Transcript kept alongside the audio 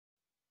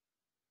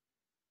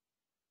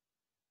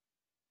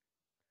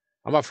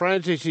My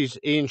friends, this is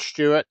Ian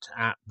Stewart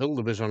at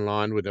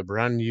Buildabizonline with a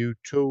brand new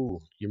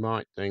tool. You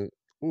might think,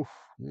 oof,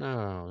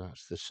 no,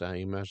 that's the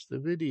same as the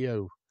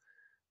video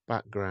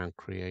background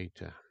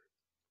creator.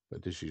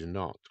 But this is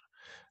not.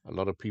 A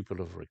lot of people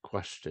have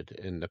requested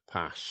in the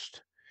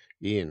past,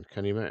 Ian,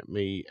 can you make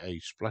me a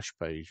splash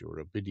page or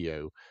a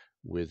video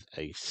with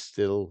a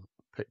still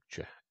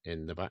picture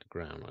in the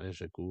background? There's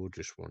a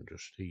gorgeous one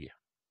just here.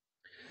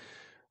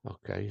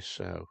 Okay,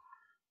 so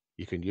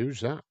you can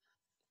use that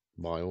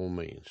by all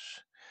means.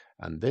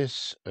 And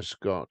this has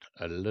got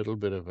a little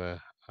bit of an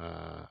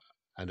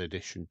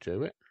addition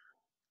to it.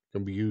 It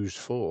can be used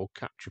for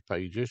capture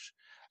pages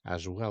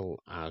as well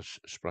as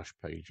splash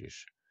pages.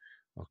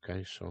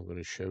 Okay, so I'm going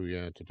to show you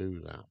how to do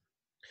that.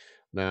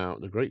 Now,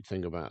 the great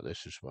thing about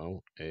this as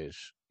well is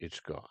it's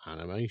got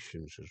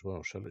animations as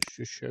well. So let's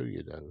just show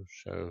you those.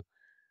 So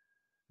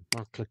if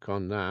I click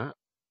on that,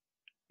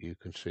 you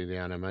can see the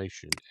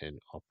animation in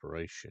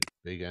operation.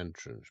 Big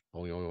entrance.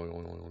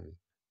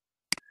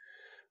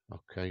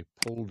 Okay,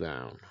 pull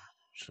down.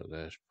 So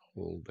there's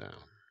pull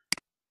down.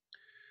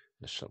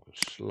 Let's have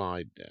a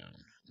slide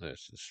down.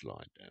 There's the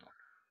slide down.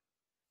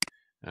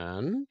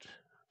 And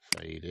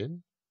fade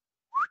in.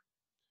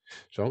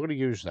 So I'm going to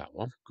use that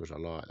one because I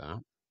like that.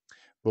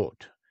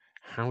 But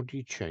how do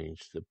you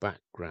change the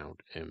background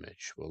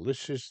image? Well,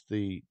 this is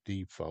the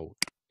default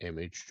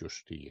image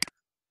just here.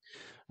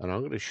 And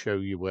I'm going to show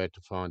you where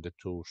to find the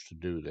tools to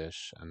do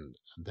this. And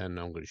then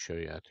I'm going to show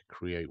you how to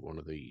create one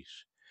of these.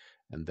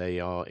 And they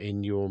are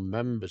in your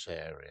members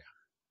area.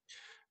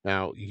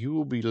 Now, you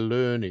will be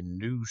learning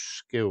new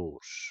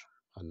skills,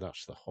 and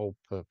that's the whole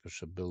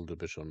purpose of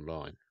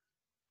Buildabizonline.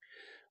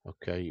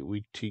 Okay,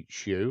 we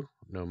teach you,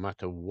 no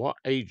matter what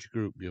age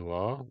group you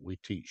are, we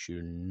teach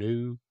you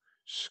new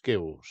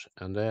skills,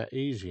 and they're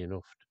easy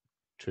enough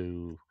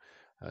to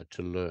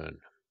learn.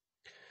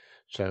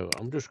 So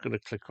I'm just going to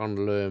click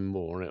on Learn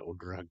More, and it will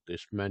drag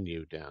this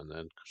menu down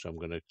then, because I'm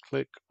going to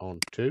click on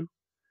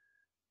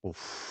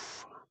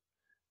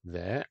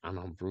there, and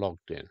I'm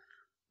logged in.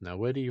 Now,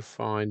 where do you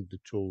find the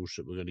tools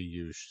that we're going to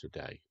use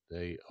today?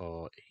 They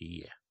are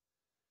here.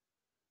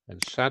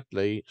 And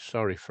sadly,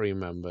 sorry, free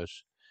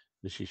members,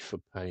 this is for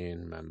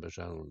paying members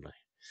only.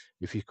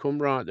 If you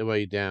come right the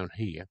way down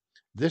here,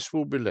 this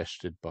will be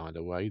listed, by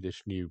the way,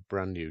 this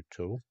brand new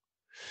tool,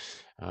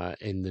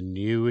 in the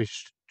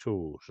newest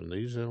tools. And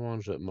these are the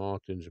ones that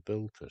Martin's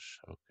built us,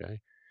 okay?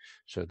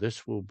 So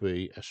this will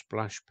be a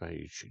splash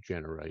page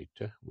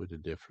generator with a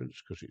difference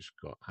because it's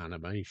got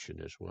animation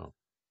as well.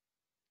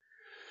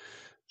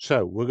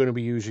 So we're going to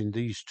be using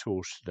these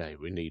tools today.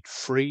 We need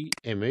free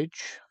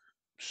image.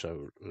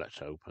 So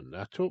let's open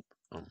that up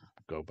and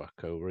go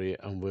back over here.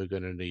 And we're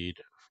going to need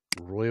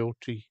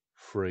royalty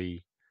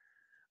free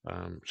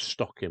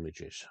stock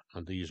images.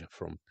 And these are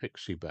from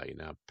Pixabay.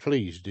 Now,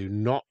 please do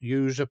not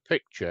use a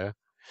picture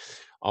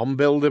on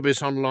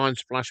Buildabizonline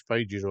splash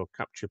pages or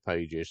capture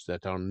pages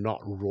that are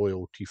not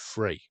royalty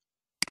free.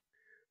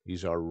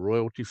 These are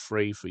royalty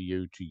free for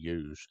you to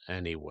use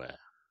anywhere.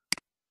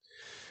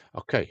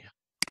 Okay,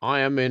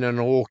 I am in an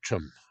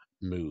autumn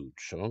mood,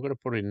 so I'm going to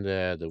put in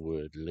there the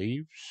word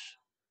leaves,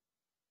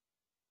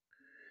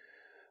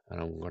 and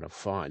I'm going to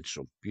find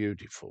some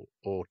beautiful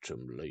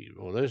autumn leaves.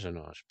 Well, there's a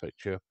nice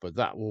picture, but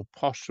that will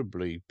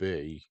possibly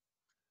be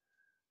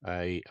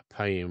a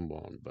paying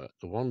one, but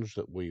the ones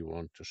that we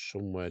want are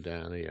somewhere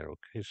down here.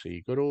 Okay, so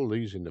you've got all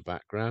these in the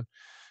background.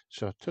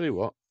 So I'll tell you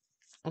what,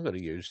 I'm going to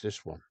use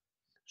this one.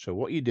 So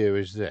what you do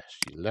is this,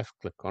 you left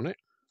click on it,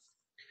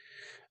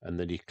 and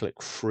then you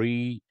click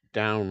free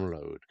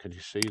download. Can you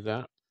see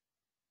that?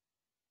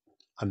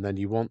 And then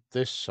you want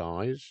this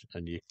size,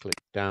 and you click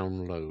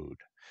download.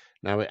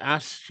 Now it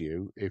asks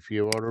you if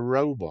you are a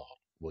robot.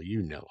 Well,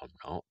 you know I'm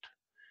not,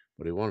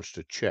 but it wants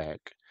to check.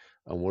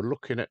 And we're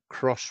looking at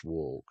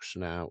crosswalks.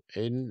 Now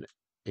in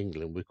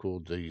England, we call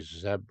these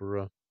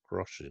zebra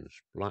crossings,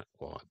 black,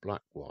 white,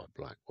 black, white,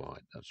 black,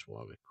 white. That's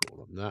why we call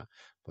them that.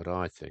 But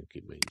I think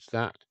it means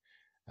that.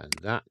 And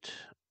that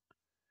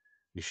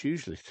is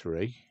usually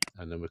 3.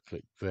 And then we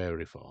click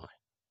verify.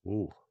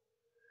 Ooh.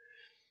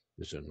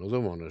 There's another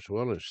one as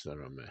well as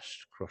there I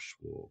missed,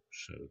 crosswalk.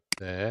 So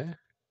there.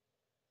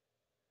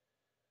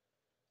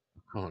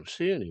 I can't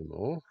see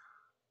anymore.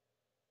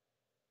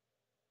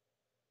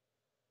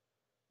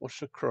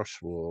 What's a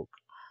crosswalk?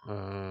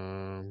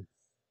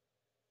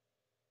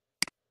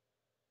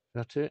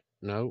 That it?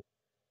 No.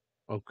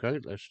 Okay,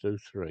 let's do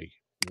 3.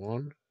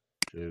 1,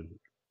 2,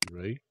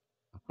 3.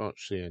 I can't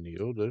see any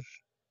others.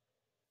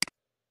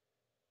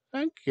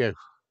 Thank you.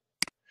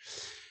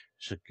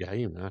 It's a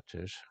game, that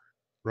is.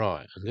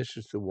 Right, and this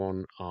is the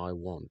one I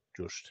want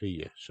just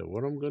here. So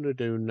what I'm going to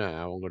do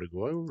now, I'm going to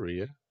go over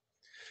here,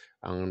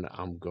 and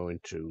I'm going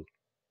to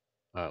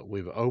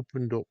we've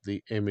opened up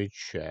the image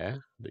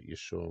share that you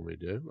saw me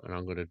do, and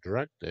I'm going to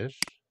drag this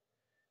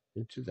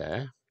into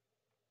there.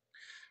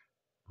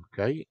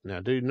 Okay, now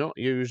do not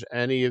use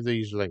any of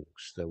these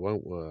links, they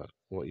won't work.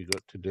 What you've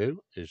got to do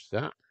is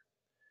that,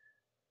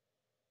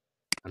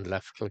 and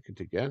left click it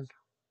again,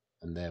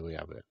 and there we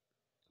have it.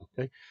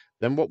 Okay,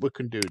 then what we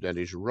can do then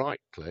is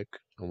right click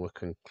and we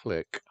can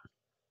click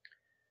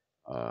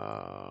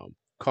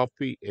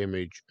copy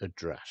image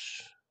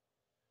address.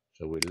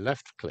 So we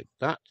left click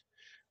that,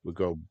 we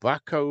go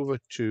back over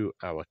to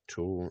our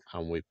tool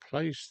and we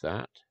place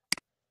that.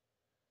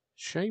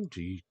 Shame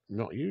to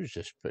not use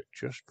this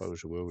picture. I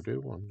suppose we will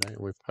do one day.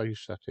 We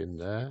paste that in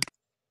there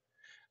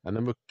and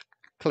then we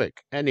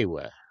click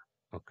anywhere.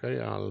 Okay,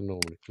 I'll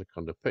normally click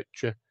on the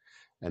picture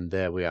and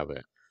there we have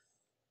it.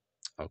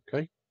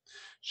 Okay,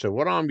 so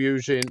what I'm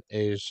using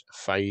is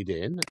fade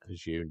in,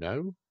 as you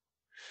know.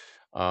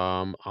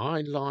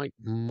 I like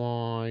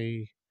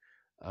mine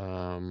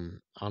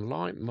in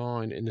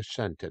the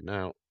center.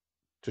 Now,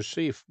 to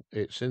see if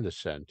it's in the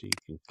center, you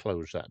can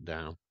close that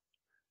down.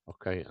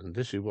 Okay, and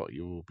this is what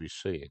you will be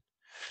seeing.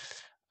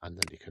 And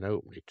then you can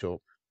open it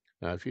up.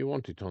 Now, if you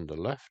want it on the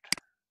left,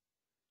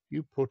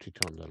 you put it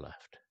on the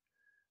left.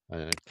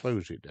 And then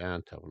close it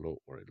down to have a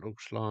look what it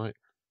looks like.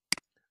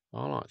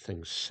 I like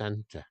things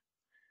center.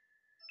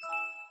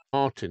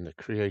 Martin, the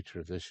creator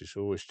of this, is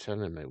always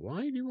telling me,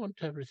 why do you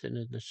want everything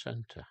in the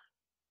center?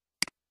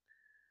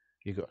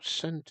 You've got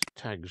center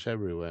tags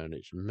everywhere and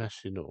it's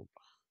messing up.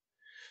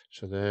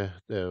 So there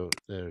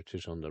it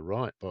is on the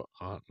right. But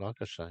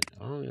like I say,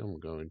 I am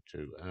going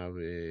to have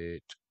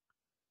it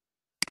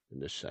in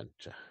the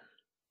center.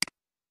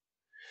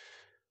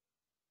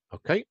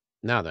 Okay,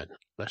 now then,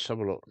 let's have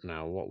a look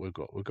now what we've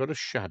got. We've got a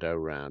shadow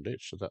around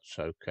it, so that's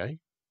okay.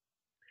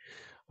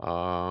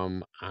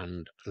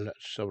 And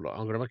let's have a look.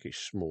 I'm going to make it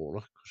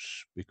smaller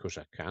because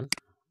I can.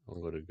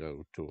 I'm going to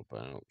go to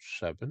about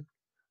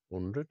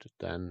 700,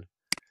 then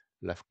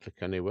left click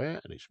anywhere,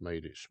 and it's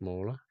made it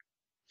smaller.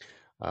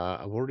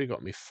 I've already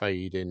got my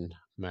fade in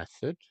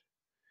method.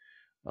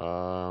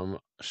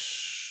 Let's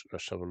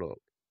have a look.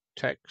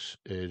 Text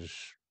is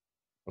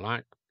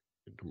black.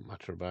 It doesn't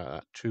matter about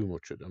that too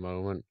much at the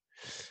moment.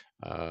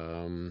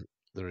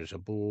 There is a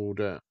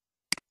border.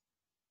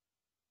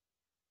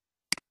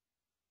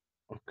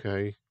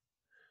 Okay,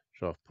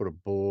 so I've put a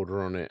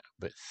border on it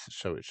a bit,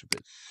 so it's a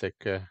bit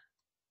thicker.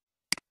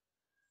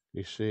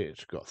 You see,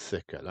 it's got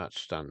thicker. That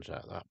stands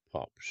out. That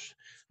pops.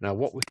 Now,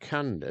 what we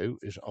can do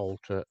is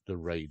alter the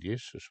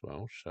radius as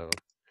well. So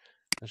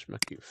let's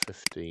make it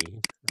 15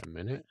 a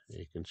minute.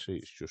 You can see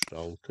it's just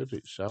altered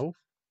itself.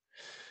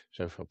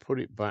 So if I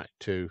put it back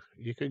to,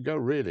 you can go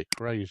really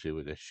crazy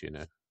with this, you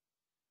know.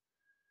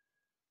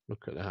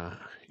 Look at that.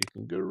 You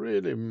can go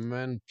really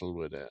mental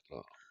with it.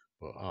 Look.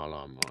 But I'll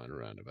have mine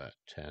around about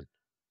 10.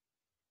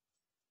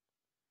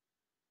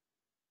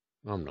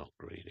 I'm not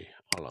greedy.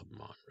 I'll have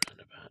mine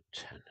around about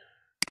 10.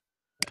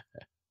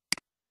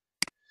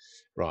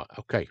 Right,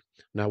 okay.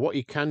 Now, what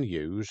you can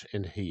use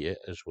in here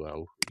as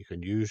well, you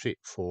can use it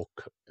for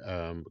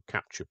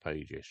capture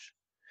pages.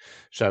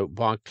 So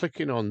by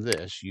clicking on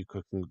this, you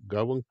can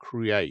go and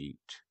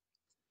create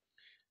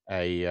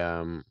a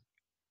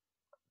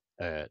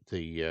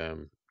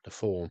the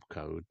form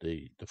code,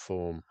 the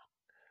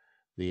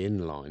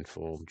inline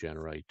form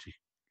generator.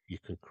 You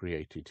can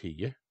create it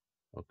here,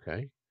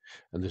 okay.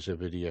 And there's a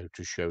video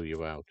to show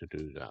you how to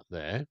do that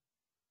there.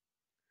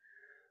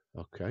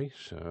 Okay,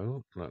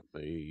 so let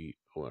me,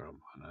 where am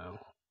I now?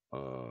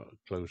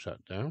 Close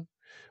that down.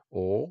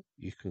 Or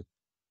you can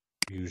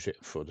use it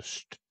for the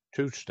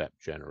two-step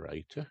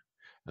generator,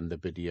 and the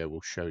video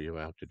will show you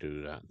how to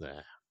do that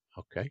there.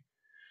 Okay,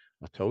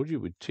 I told you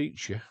we'd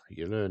teach you.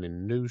 You're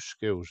learning new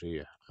skills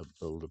here at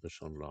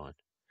Buildabizonline.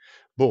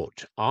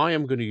 But I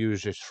am going to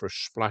use this for a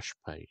splash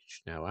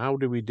page. Now, how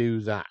do we do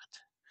that?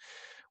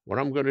 What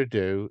I'm going to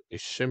do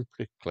is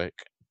simply click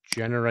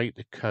Generate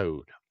the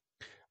Code,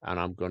 and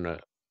I'm going to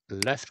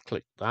left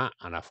click that,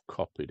 and I've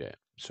copied it.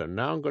 So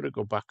now I'm going to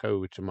go back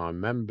over to my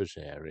members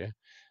area,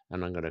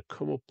 and I'm going to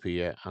come up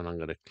here and I'm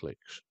going to click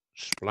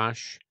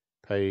Splash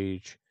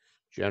Page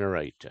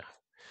Generator.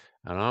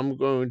 And I'm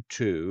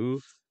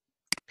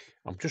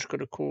just going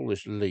to call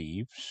this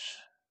Leaves,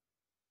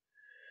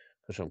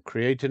 because I'm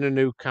creating a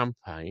new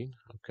campaign,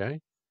 okay?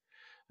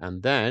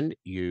 And then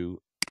you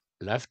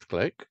left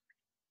click,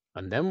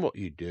 and then what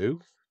you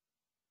do,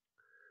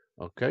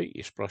 okay,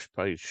 your splash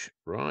page,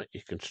 right,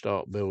 you can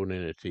start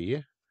building it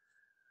here.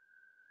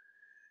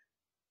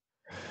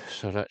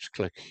 So let's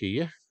click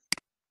here.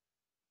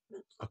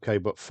 Okay,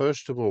 but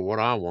first of all, what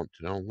I want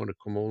to know, I'm going to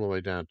come all the way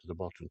down to the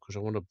bottom because I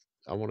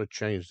want to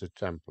change the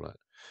template.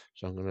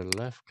 So I'm going to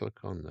left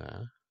click on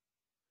there,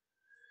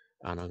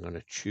 and I'm going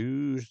to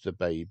choose the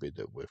baby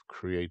that we've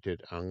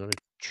created. I'm going to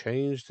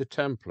change the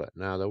template.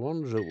 Now, the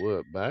ones that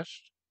work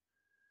best,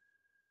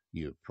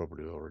 you've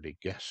probably already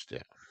guessed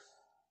it,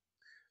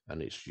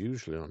 and it's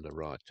usually on the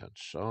right hand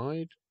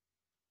side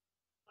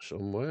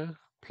somewhere,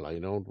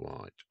 plain old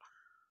white.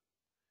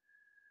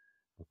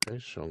 Okay,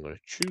 so I'm going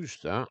to choose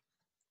that,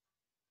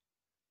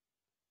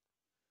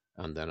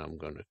 and then I'm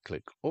going to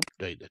click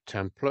update the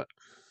template.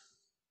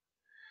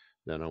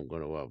 Then I'm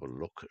going to have a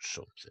look at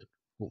something.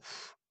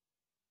 Oof.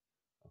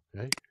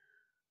 Okay,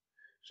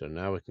 so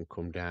now we can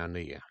come down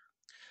here.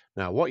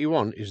 Now what you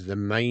want is the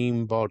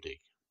main body.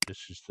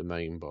 This is the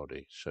main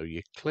body. So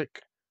you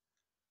click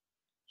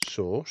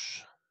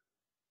source,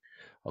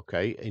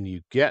 Okay, and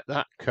you get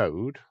that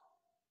code.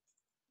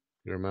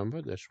 You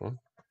remember this one?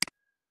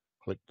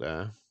 Click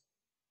there.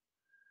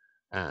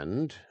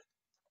 And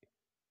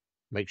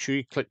make sure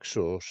you click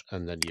source,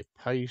 and then you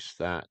paste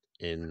that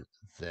in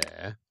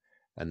there,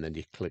 and then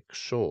you click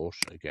source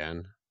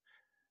again,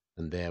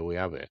 and there we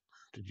have it.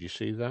 Did you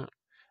see that?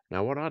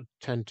 Now what I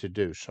tend to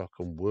do so I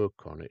can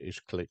work on it is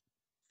click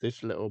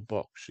this little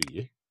box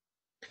here,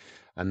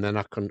 and then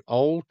I can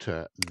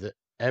alter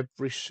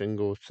every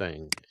single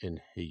thing in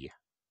here.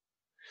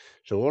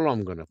 So all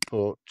I'm going to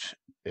put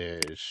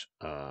is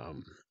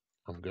I'm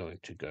going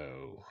to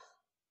go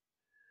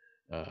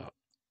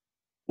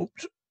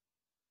oops,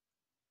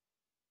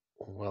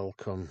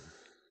 welcome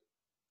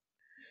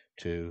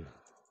to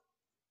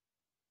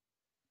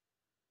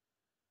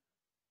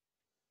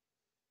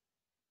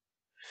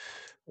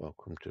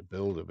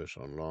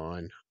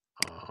Buildabizonline.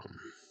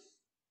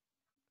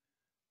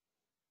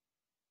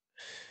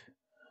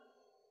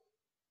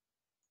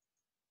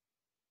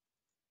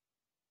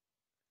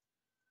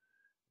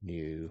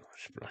 New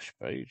splash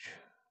page.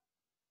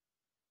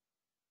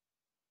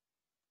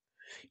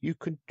 You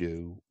could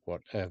do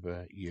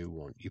whatever you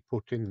want. You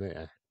put in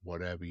there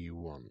whatever you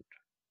want.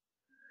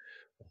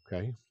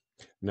 Okay.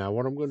 Now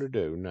what I'm going to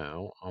do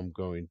now, I'm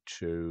going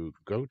to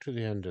go to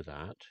the end of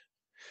that,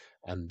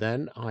 and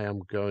then I am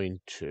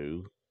going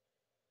to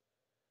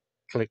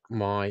click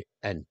my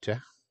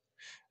enter.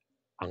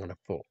 I'm going to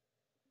put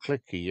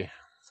click here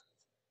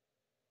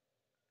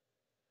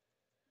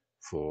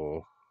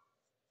for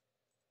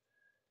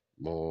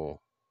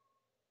more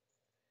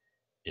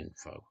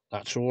info.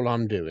 That's all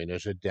I'm doing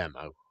as a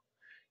demo.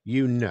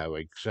 You know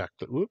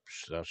exactly.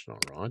 Whoops, that's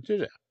not right,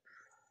 is it?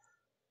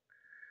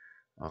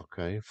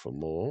 Okay, for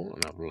more,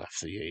 and I've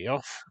left the E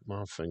off.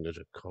 My fingers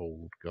are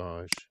cold,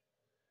 guys.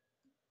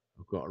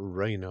 I've got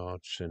Raynaud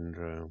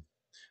syndrome.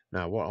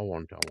 Now, what I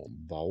want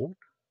bold,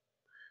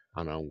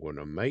 and I'm going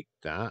to make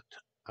that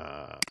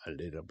a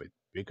little bit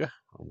bigger.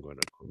 I'm going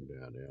to come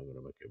down here. I'm going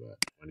to make it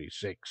about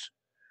 26.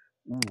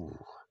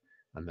 Ooh,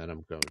 and then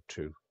I'm going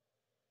to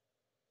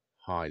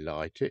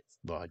highlight it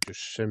by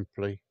just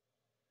simply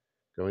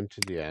going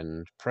to the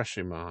end,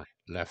 pressing my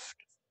left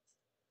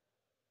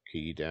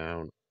key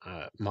down,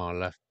 my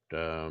left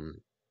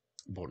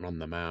button on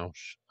the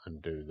mouse,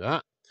 and do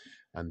that.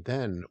 And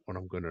then what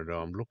I'm going to do,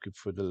 I'm looking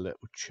for the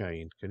little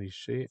chain. Can you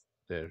see it?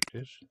 There it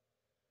is.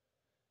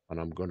 And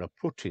I'm going to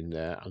put in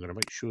there, I'm going to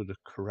make sure the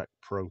correct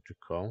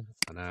protocol,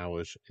 and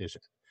ours is,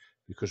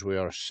 because we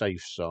are a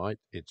safe site,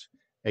 it's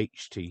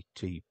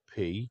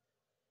HTTPS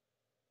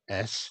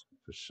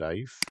for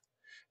safe.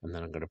 And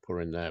then I'm going to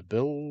put in there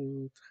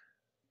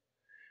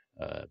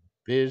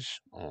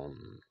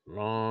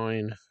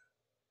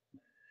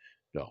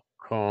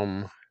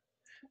Buildabizonline.com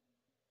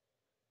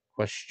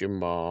question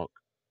mark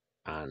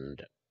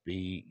and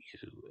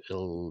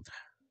build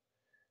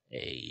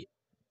a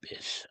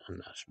biz,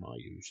 and that's my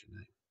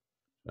username.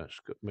 Let's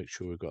make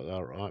sure we've got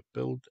that right.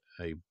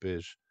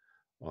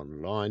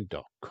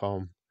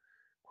 Buildabizonline.com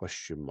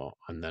question mark,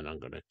 and then I'm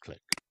going to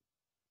click.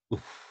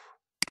 Oof.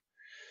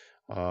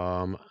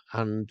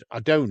 And I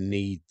don't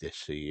need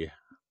this here,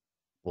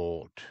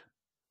 but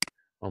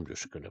I'm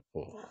just going to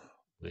put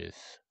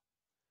with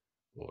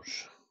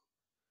us.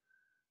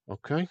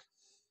 Okay.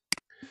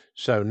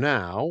 So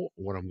now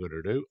what I'm going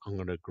to do, I'm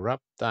going to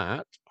grab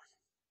that.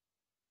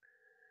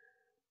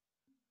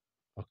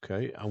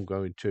 Okay, I'm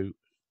going to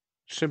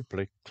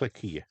simply click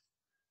here.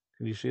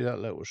 Can you see that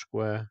little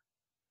square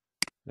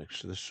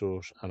next to the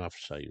source? And I've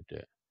saved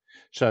it.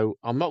 So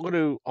I'm not going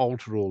to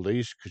alter all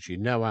these because you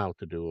know how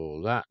to do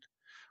all that.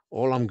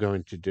 All I'm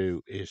going to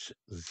do is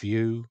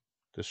view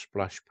the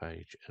splash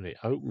page, and it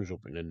opens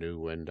up in a new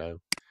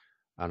window,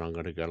 and I'm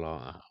going to go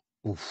like that.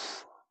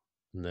 Oof.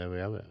 And there we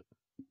have it.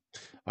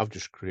 I've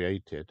just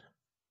created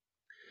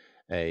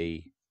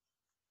a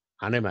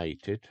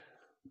animated,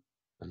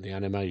 and the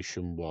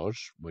animation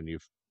was when you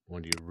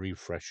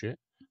refresh it,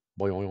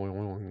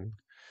 boing,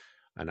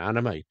 an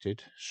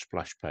animated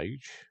splash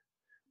page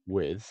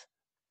with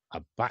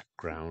a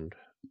background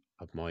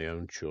of my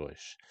own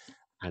choice.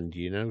 And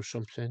you know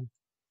something?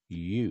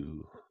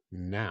 You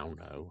now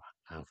know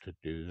how to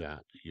do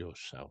that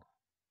yourself.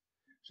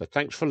 So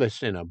thanks for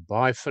listening, and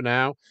bye for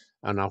now,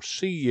 and I'll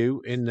see you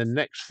in the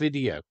next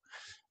video.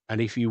 And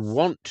if you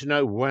want to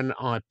know when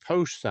I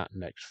post that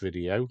next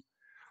video,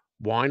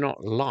 why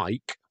not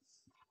like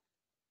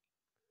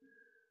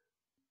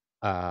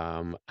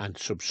and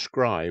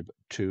subscribe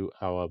to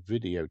our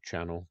video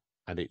channel,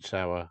 and it's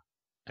our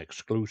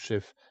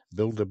exclusive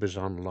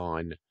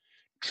Buildabizonline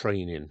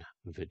training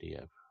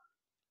video.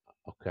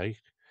 Okay,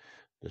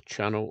 the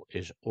channel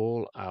is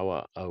all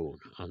our own,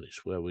 and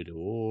it's where we do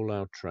all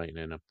our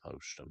training and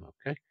post them.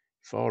 Okay,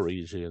 far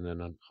easier than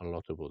a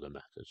lot of other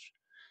methods.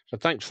 So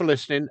thanks for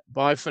listening.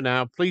 Bye for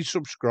now. Please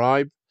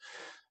subscribe,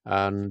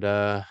 and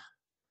I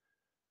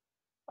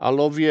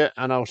love you,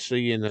 and I'll see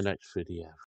you in the next video.